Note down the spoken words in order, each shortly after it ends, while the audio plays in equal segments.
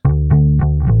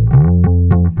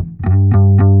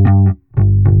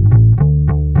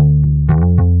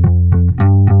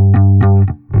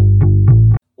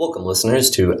Welcome, listeners,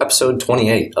 to episode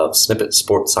 28 of Snippit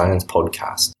Sports Science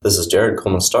Podcast. This is Jared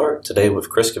Coleman-Starr, today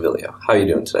with Chris Gavilia. How are you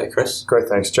doing today, Chris? Great,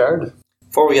 thanks, Jared.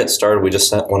 Before we get started, we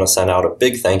just want to send out a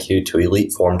big thank you to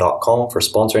EliteForm.com for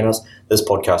sponsoring us. This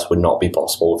podcast would not be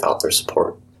possible without their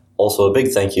support. Also, a big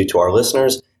thank you to our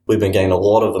listeners. We've been getting a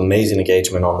lot of amazing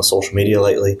engagement on the social media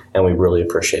lately, and we really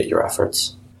appreciate your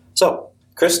efforts. So,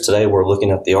 Chris, today we're looking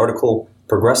at the article,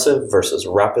 Progressive versus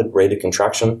Rapid Rate of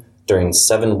Contraction during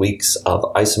 7 weeks of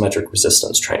Isometric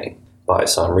Resistance Training by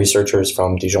some researchers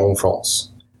from Dijon,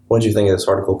 France. What did you think of this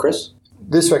article, Chris?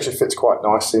 This actually fits quite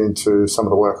nicely into some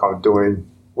of the work I'm doing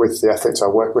with the athletes I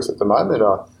work with at the moment.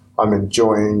 I'm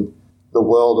enjoying the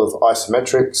world of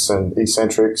isometrics and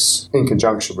eccentrics in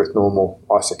conjunction with normal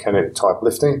isokinetic type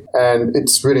lifting. And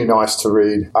it's really nice to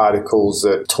read articles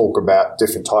that talk about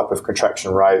different type of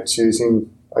contraction rates using,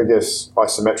 I guess,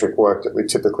 isometric work that we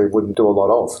typically wouldn't do a lot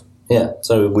of. Yeah,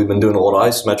 so we've been doing a lot of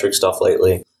isometric stuff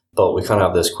lately, but we kind of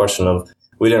have this question of,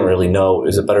 we didn't really know,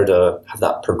 is it better to have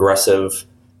that progressive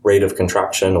rate of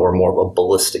contraction or more of a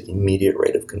ballistic immediate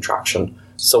rate of contraction?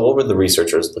 So what were the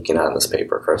researchers looking at in this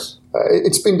paper, Chris?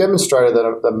 It's been demonstrated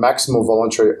that the maximal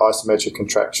voluntary isometric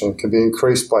contraction can be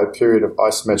increased by a period of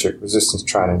isometric resistance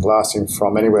training lasting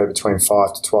from anywhere between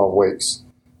 5 to 12 weeks.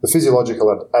 The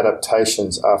physiological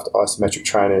adaptations after isometric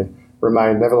training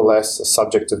remain nevertheless a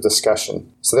subject of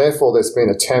discussion. So therefore there's been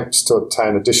attempts to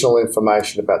obtain additional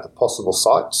information about the possible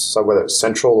sites, so whether it's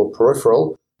central or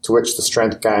peripheral, to which the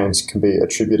strength gains can be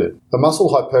attributed. The muscle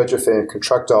hypertrophy and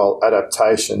contractile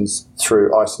adaptations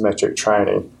through isometric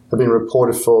training have been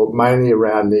reported for mainly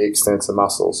around knee extensor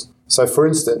muscles. So for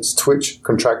instance, twitch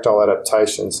contractile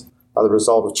adaptations are the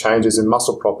result of changes in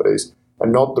muscle properties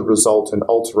and not the result in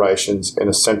alterations in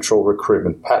a central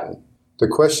recruitment pattern. The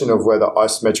question of whether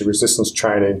isometric resistance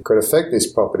training could affect these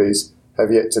properties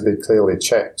have yet to be clearly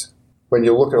checked. When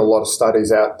you look at a lot of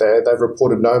studies out there, they've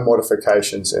reported no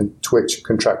modifications in twitch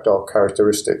contractile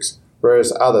characteristics,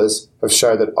 whereas others have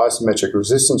shown that isometric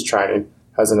resistance training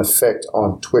has an effect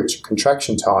on twitch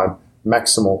contraction time,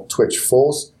 maximal twitch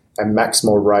force, and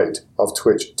maximal rate of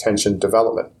twitch tension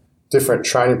development. Different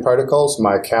training protocols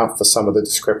may account for some of the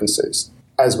discrepancies.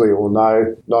 As we all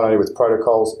know, not only with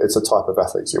protocols, it's the type of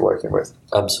athletes you're working with.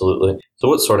 Absolutely. So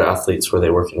what sort of athletes were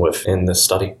they working with in this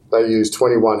study? They used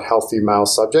 21 healthy male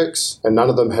subjects, and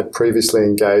none of them had previously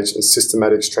engaged in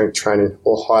systematic strength training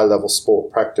or high-level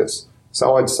sport practice.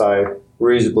 So I'd say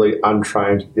reasonably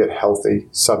untrained yet healthy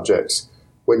subjects.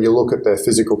 When you look at their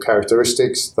physical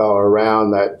characteristics, they were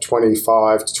around that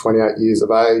 25 to 28 years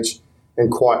of age, and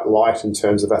quite light in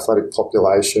terms of athletic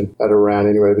population at around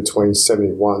anywhere between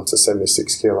 71 to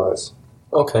 76 kilos.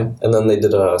 Okay, and then they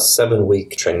did a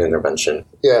 7-week training intervention.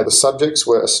 Yeah, the subjects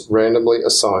were randomly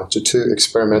assigned to 2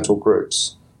 experimental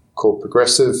groups called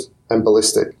Progressive and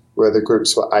Ballistic, where the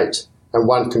groups were 8, and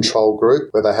 1 control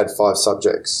group where they had 5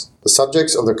 subjects. The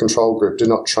subjects of the control group did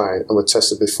not train and were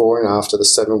tested before and after the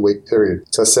 7-week period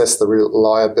to assess the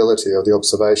reliability of the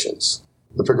observations.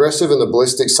 The progressive and the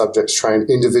ballistic subjects trained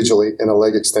individually in a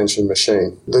leg extension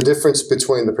machine. The difference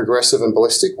between the progressive and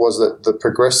ballistic was that the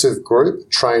progressive group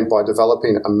trained by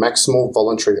developing a maximal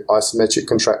voluntary isometric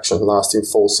contraction lasting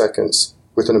 4 seconds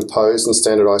with an imposed and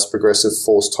standardized progressive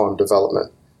force time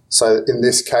development. So in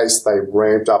this case, they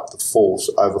ramped up the force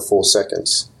over 4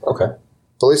 seconds. Okay.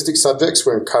 Ballistic subjects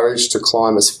were encouraged to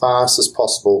climb as fast as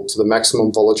possible to the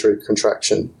maximum voluntary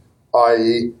contraction,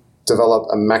 i.e. develop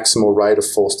a maximal rate of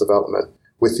force development,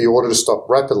 with the order to stop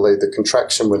rapidly the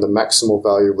contraction when the maximal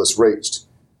value was reached.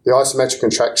 The isometric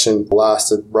contraction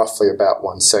lasted roughly about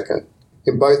 1 second.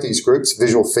 In both these groups,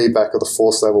 visual feedback of the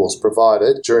force level was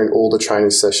provided during all the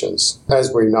training sessions.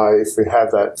 As we know, if we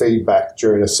have that feedback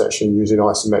during a session using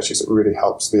isometrics, it really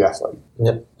helps the athlete.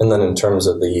 Yep. And then in terms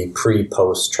of the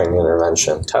pre-post training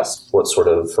intervention test, what sort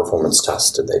of performance tests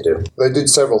did they do? They did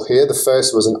several here. The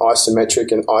first was an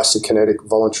isometric and isokinetic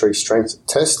voluntary strength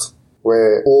test,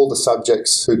 where all the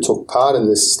subjects who took part in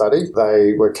this study,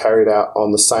 they were carried out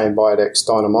on the same Biodex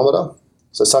dynamometer.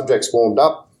 So subjects warmed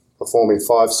up, performing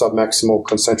 5 submaximal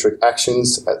concentric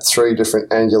actions at 3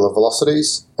 different angular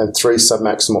velocities and 3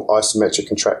 submaximal isometric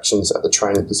contractions at the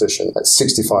training position at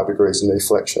 65 degrees of knee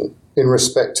flexion. In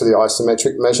respect to the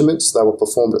isometric measurements, they were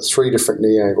performed at 3 different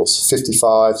knee angles,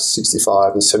 55,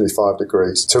 65 and 75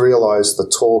 degrees, to realise the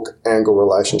torque-angle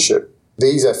relationship.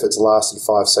 These efforts lasted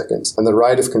 5 seconds, and the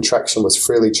rate of contraction was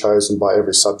freely chosen by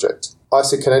every subject.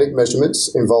 Isokinetic measurements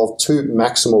involved 2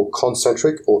 maximal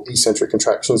concentric or eccentric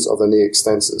contractions of the knee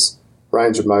extensors,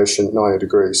 range of motion 90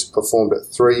 degrees, performed at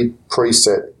 3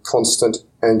 preset constant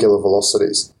angular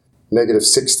velocities,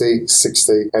 -60,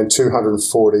 60, and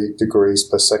 240 degrees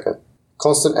per second.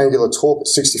 Constant angular torque at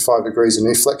 65 degrees in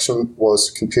knee flexion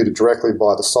was computed directly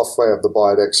by the software of the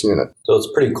Biodex unit. So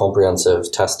it's pretty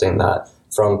comprehensive testing that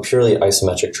from purely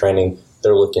isometric training,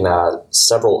 they're looking at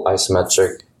several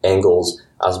isometric angles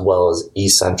as well as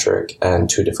eccentric and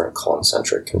 2 different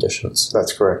concentric conditions.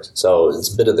 That's correct. So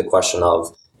it's a bit of the question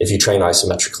of, if you train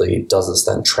isometrically, does this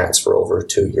then transfer over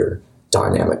to your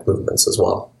dynamic movements as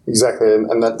well? Exactly,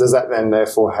 and does that then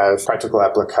therefore have practical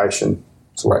application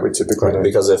to what we typically do?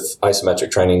 Because if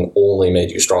isometric training only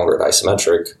made you stronger at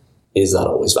isometric, is that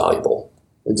always valuable?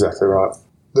 Exactly right.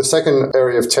 The second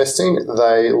area of testing,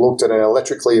 they looked at an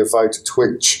electrically evoked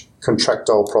twitch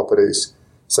contractile properties.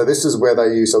 So this is where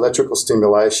they used electrical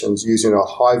stimulations using a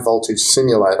high voltage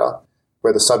simulator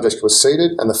where the subject was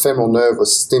seated and the femoral nerve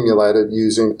was stimulated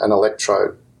using an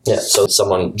electrode. Yeah, so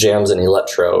someone jams an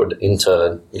electrode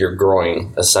into your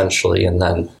groin, essentially, and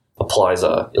then applies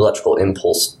an electrical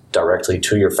impulse directly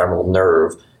to your femoral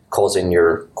nerve, causing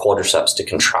your quadriceps to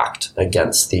contract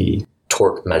against the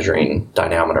torque measuring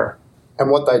dynamometer.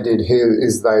 And what they did here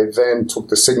is they then took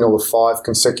the signal of 5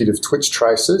 consecutive twitch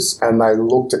traces and they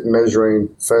looked at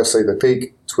measuring, firstly, the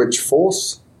peak twitch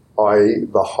force, i.e.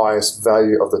 the highest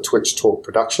value of the twitch torque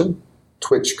production,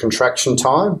 twitch contraction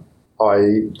time,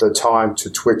 i.e. the time to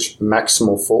twitch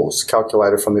maximal force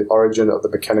calculated from the origin of the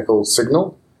mechanical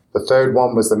signal. The third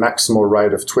one was the maximal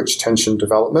rate of twitch tension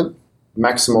development,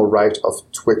 maximal rate of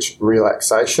twitch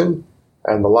relaxation,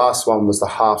 and the last one was the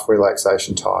half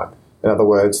relaxation time. In other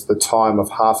words, the time of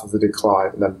half of the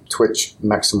decline in the twitch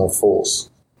maximal force.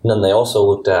 And then they also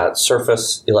looked at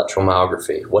surface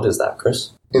electromyography. What is that,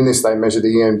 Chris? In this, they measured the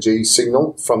EMG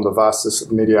signal from the vastus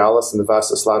medialis and the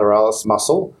vastus lateralis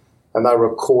muscle, and they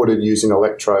recorded using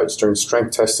electrodes during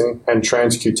strength testing and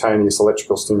transcutaneous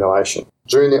electrical stimulation.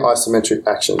 During the isometric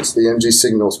actions, the EMG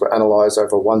signals were analysed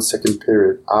over a 1 second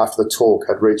period after the torque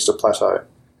had reached a plateau.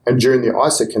 And during the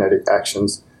isokinetic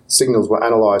actions, signals were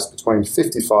analysed between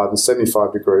 55 and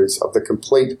 75 degrees of the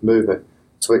complete movement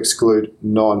to exclude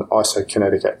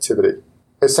non-isokinetic activity.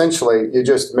 Essentially, you're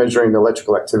just measuring the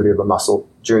electrical activity of the muscle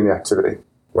during the activity.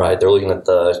 Right, they're looking at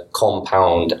the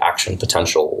compound action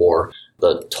potential, or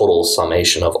the total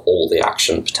summation of all the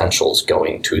action potentials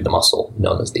going to the muscle,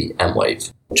 known as the M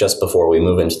wave. Just before we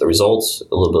move into the results,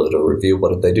 a little bit of a review. What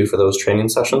did they do for those training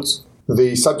sessions?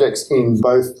 The subjects in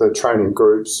both the training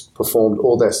groups performed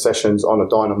all their sessions on a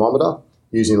dynamometer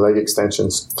using leg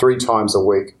extensions 3 times a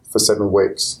week for 7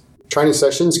 weeks. Training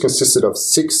sessions consisted of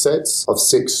 6 sets of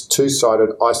 6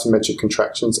 two-sided isometric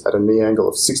contractions at a knee angle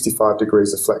of 65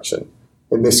 degrees of flexion.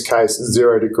 In this case,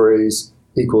 0 degrees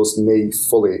equals knee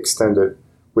fully extended,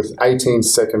 with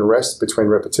 18-second rest between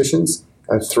repetitions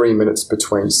and 3 minutes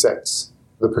between sets.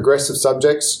 The progressive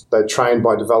subjects, they trained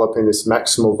by developing this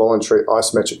maximal voluntary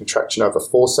isometric contraction over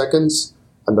 4 seconds,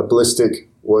 and the ballistic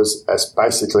was as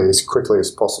quickly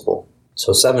as possible.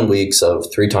 So 7 weeks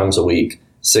of 3 times a week,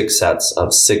 6 sets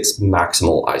of 6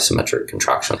 maximal isometric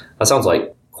contraction. That sounds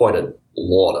like quite a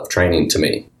lot of training to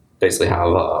me. Basically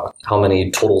have how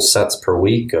many total sets per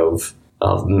week of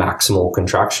maximal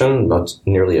contraction? About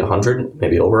nearly 100,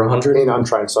 maybe over 100? In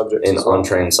untrained subjects. In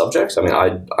untrained subjects? I mean,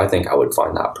 I think I would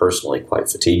find that personally quite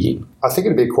fatiguing. I think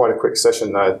it'd be quite a quick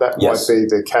session, though. That might be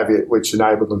the caveat which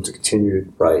enabled them to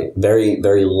continue. Right. Very,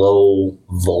 very low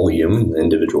volume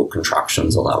individual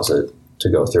contractions allows it to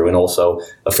go through, and also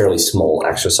a fairly small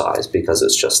exercise because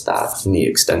it's just that knee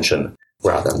extension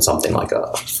rather than something like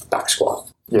a back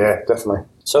squat. Yeah, definitely.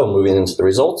 So moving into the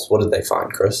results, what did they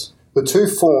find, Chris? The 2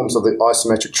 forms of the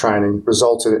isometric training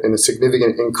resulted in a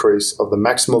significant increase of the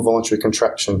maximal voluntary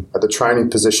contraction at the training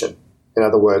position, in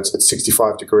other words, at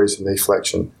 65 degrees of knee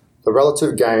flexion. The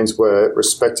relative gains were,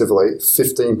 respectively,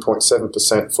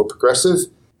 15.7% for progressive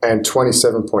and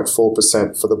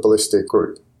 27.4% for the ballistic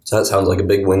group. So that sounds like a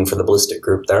big win for the ballistic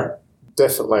group there.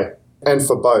 Definitely. And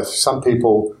for both. Some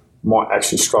people might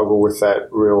actually struggle with that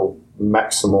real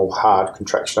maximal hard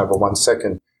contraction over 1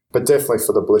 second, but definitely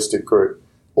for the ballistic group.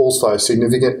 Also,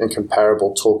 significant and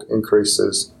comparable torque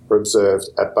increases were observed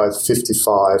at both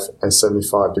 55 and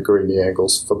 75 degree knee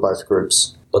angles for both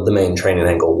groups. But the main training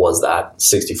angle was that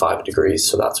 65 degrees,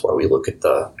 so that's where we look at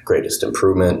the greatest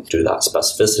improvement due to that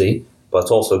specificity. But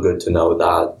it's also good to know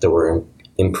that there were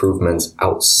improvements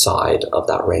outside of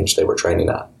that range they were training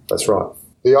at. That's right.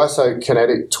 The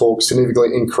isokinetic torque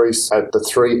significantly increased at the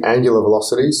 3 angular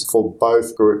velocities for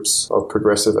both groups of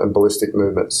progressive and ballistic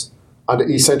movements. Under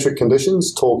eccentric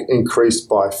conditions, torque increased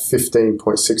by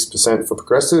 15.6% for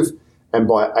progressive and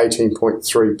by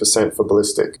 18.3% for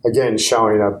ballistic, again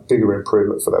showing a bigger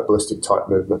improvement for that ballistic type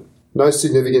movement. No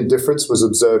significant difference was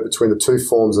observed between the 2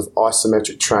 forms of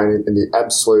isometric training in the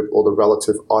absolute or the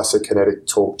relative isokinetic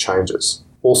torque changes.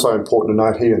 Also important to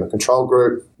note here, in the control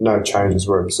group, no changes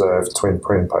were observed between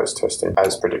pre and post testing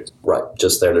as predicted. Right,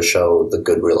 just there to show the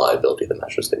good reliability of the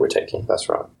measures they were taking. That's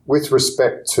right. With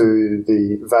respect to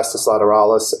the vastus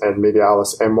lateralis and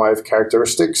medialis M-wave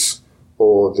characteristics,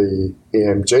 or the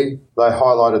EMG, they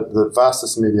highlighted that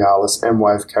vastus medialis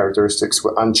M-wave characteristics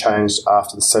were unchanged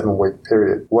after the 7-week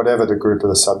period, whatever the group of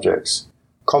the subjects.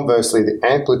 Conversely, the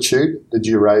amplitude, the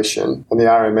duration, and the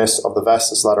RMS of the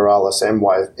vastus lateralis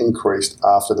M-wave increased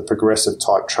after the progressive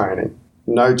type training.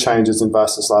 No changes in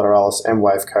vastus lateralis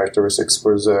M-wave characteristics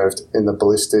were observed in the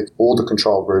ballistic or the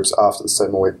control groups after the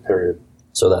 7-week period.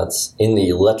 So that's in the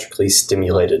electrically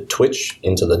stimulated twitch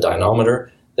into the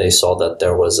dynamometer, they saw that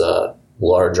there was a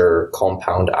larger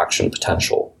compound action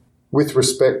potential. With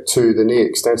respect to the near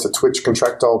extensor twitch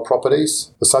contractile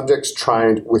properties, the subjects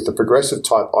trained with the progressive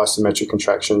type isometric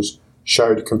contractions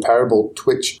showed comparable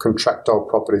twitch contractile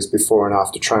properties before and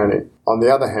after training. On the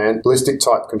other hand, ballistic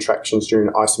type contractions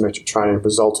during isometric training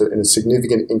resulted in a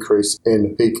significant increase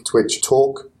in peak twitch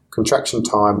torque, contraction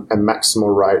time, and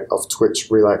maximal rate of twitch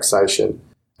relaxation,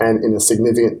 and in a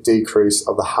significant decrease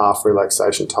of the half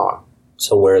relaxation time.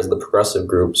 So whereas the progressive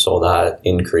group saw that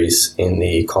increase in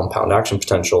the compound action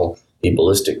potential, the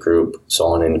ballistic group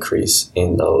saw an increase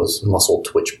in those muscle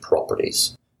twitch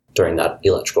properties during that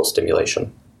electrical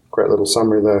stimulation. Great little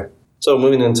summary there. So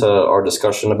moving into our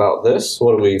discussion about this,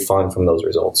 what do we find from those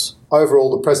results?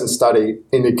 Overall, the present study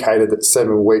indicated that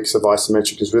 7 weeks of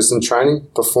isometric resistance training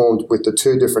performed with the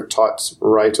two different types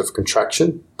rate of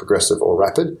contraction, progressive or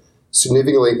rapid,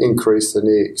 significantly increased the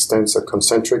near extensor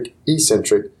concentric,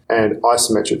 eccentric, and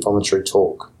isometric voluntary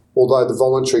torque. Although the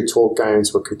voluntary torque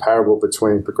gains were comparable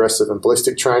between progressive and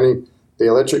ballistic training, the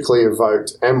electrically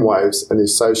evoked M waves and the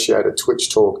associated twitch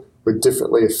torque were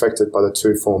differently affected by the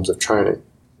two forms of training.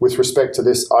 With respect to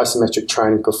this, isometric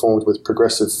training performed with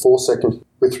progressive 4-second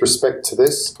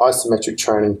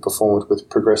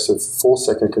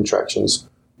contractions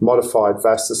modified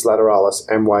vastus lateralis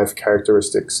M wave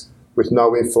characteristics with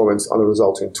no influence on the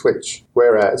resulting twitch,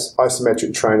 whereas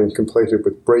isometric training completed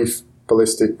with brief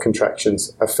ballistic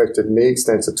contractions affected near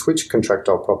extensor twitch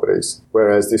contractile properties,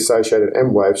 whereas the associated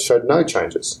M waves showed no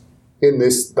changes. In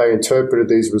this, they interpreted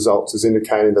these results as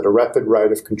indicating that a rapid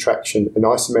rate of contraction in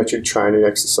isometric training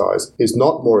exercise is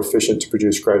not more efficient to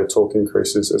produce greater torque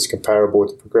increases as comparable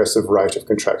with the progressive rate of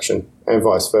contraction, and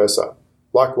vice versa.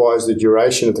 Likewise, the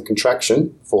duration of the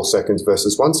contraction, 4 seconds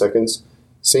versus 1 second,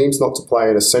 seems not to play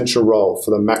an essential role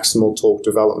for the maximal torque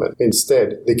development.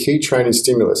 Instead, the key training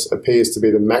stimulus appears to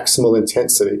be the maximal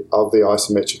intensity of the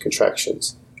isometric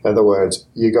contractions. In other words,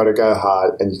 you got to go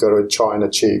hard and you got to try and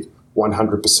achieve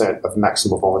 100% of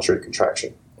maximal voluntary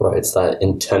contraction. Right, it's that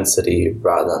intensity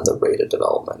rather than the rate of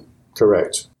development.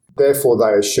 Correct. Therefore,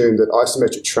 they assume that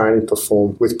isometric training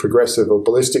performed with progressive or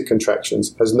ballistic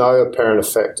contractions has no apparent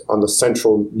effect on the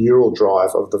central neural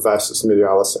drive of the vastus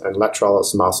medialis and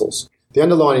lateralis muscles. The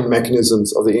underlying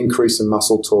mechanisms of the increase in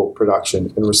muscle torque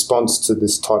production in response to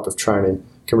this type of training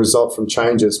can result from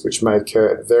changes which may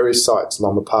occur at various sites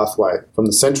along the pathway from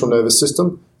the central nervous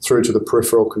system through to the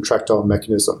peripheral contractile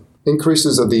mechanism.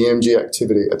 Increases of the EMG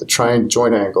activity at the trained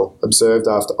joint angle observed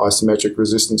after isometric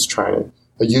resistance training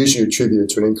are usually attributed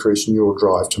to an increased neural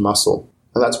drive to muscle.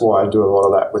 And that's why I do a lot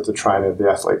of that with the training of the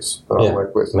athletes that I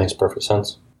work with. Makes perfect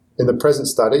sense. In the present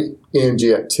study,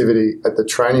 EMG activity at the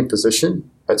training position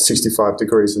at 65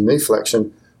 degrees of knee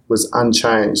flexion was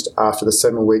unchanged after the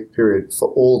 7-week period for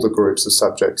all the groups of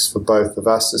subjects for both the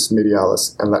vastus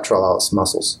medialis and lateralis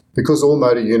muscles. Because all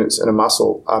motor units in a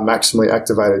muscle are maximally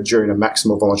activated during a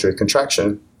maximal voluntary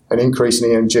contraction, an increase in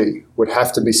EMG would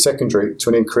have to be secondary to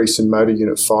an increase in motor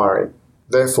unit firing.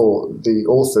 Therefore, the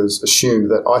authors assumed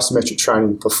that isometric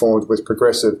training performed with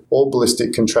progressive or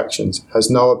ballistic contractions has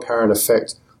no apparent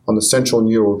effect on the central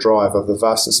neural drive of the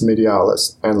vastus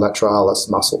medialis and lateralis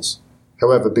muscles.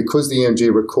 However, because the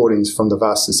EMG recordings from the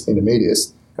vastus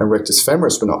intermedius and rectus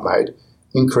femoris were not made,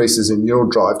 increases in neural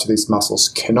drive to these muscles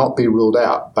cannot be ruled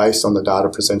out based on the data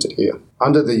presented here.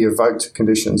 Under the evoked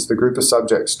conditions, the group of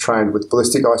subjects trained with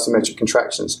ballistic isometric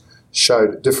contractions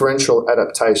showed differential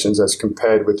adaptations as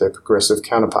compared with their progressive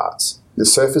counterparts. The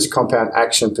surface compound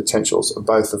action potentials of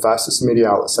both the vastus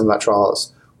medialis and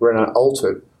lateralis were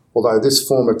unaltered, although this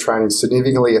form of training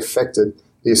significantly affected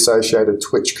the associated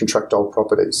twitch contractile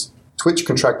properties. Twitch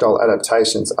contractile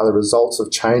adaptations are the results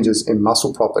of changes in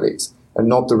muscle properties and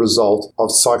not the result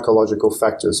of psychological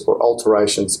factors or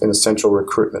alterations in a central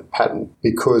recruitment pattern,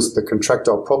 because the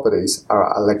contractile properties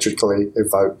are electrically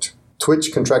evoked.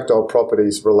 Twitch contractile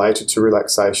properties related to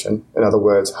relaxation, in other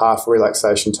words, half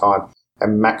relaxation time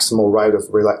and maximal rate of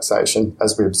relaxation,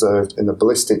 as we observed in the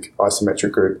ballistic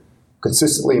isometric group,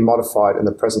 consistently modified in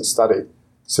the present study,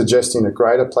 suggesting a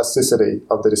greater plasticity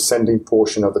of the descending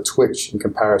portion of the twitch in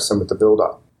comparison with the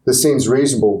build-up. This seems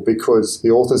reasonable because the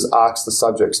authors asked the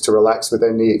subjects to relax with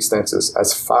their knee extensors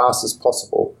as fast as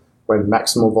possible when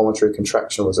maximal voluntary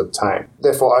contraction was obtained.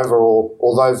 Therefore, overall,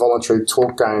 although voluntary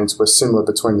torque gains were similar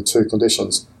between the two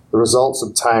conditions, the results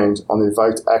obtained on the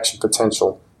evoked action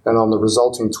potential and on the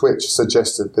resulting twitch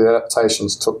suggested the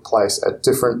adaptations took place at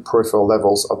different peripheral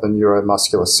levels of the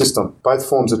neuromuscular system. Both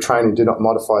forms of training did not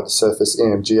modify the surface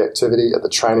EMG activity at the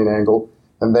training angle,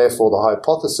 and therefore the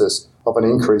hypothesis of an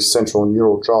increased central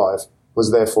neural drive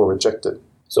was therefore rejected.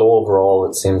 So overall,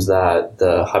 it seems that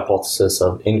the hypothesis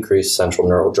of increased central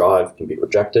neural drive can be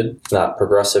rejected, that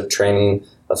progressive training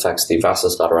affects the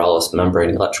vastus lateralis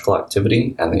membrane electrical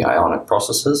activity and the ionic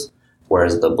processes,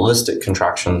 whereas the ballistic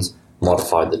contractions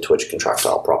modified the twitch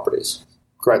contractile properties.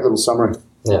 Great little summary.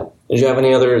 Yeah. Did you have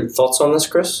any other thoughts on this,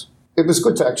 Chris? It was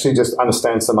good to actually just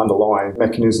understand some underlying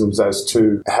mechanisms as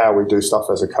to how we do stuff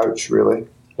as a coach, really.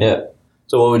 Yeah.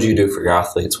 So what would you do for your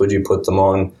athletes? Would you put them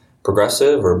on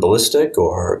progressive or ballistic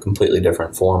or a completely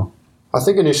different form? I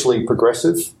think initially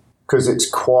progressive, because it's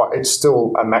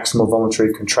still a maximal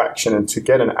voluntary contraction, and to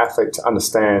get an athlete to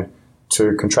understand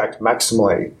to contract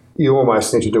maximally, you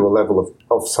almost need to do a level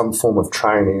of some form of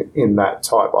training in that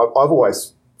type. I've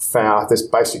always found this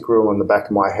basic rule in the back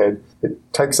of my head. It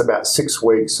takes about 6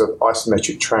 weeks of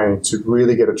isometric training to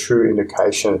really get a true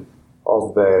indication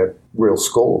of their real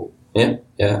score. Yeah,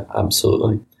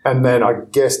 absolutely. And then I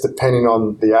guess depending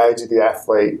on the age of the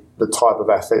athlete, the type of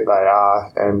athlete they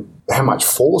are, and how much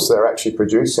force they're actually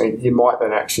producing, you might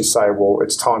then actually say, well,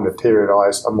 it's time to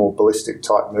periodize a more ballistic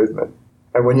type movement.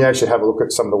 And when you actually have a look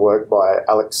at some of the work by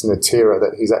Alex Natira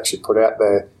that he's actually put out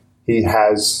there, he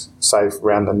has, say,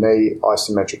 around the knee,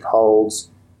 isometric holds,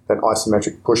 then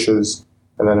isometric pushes,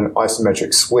 and then an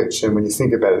isometric switch. And when you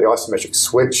think about it, the isometric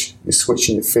switch, you're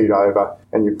switching your feet over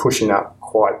and you're pushing up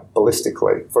quite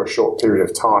ballistically for a short period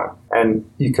of time. And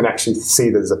you can actually see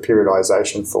there's a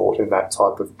periodization thought in that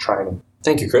type of training.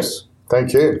 Thank you, Chris.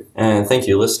 Thank you. And thank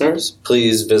you, listeners.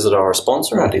 Please visit our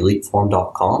sponsor at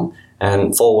eliteform.com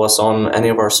and follow us on any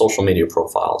of our social media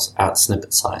profiles at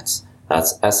Snippit Science.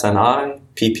 That's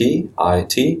SNIPPIT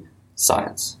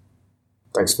Science.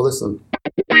 Thanks for listening.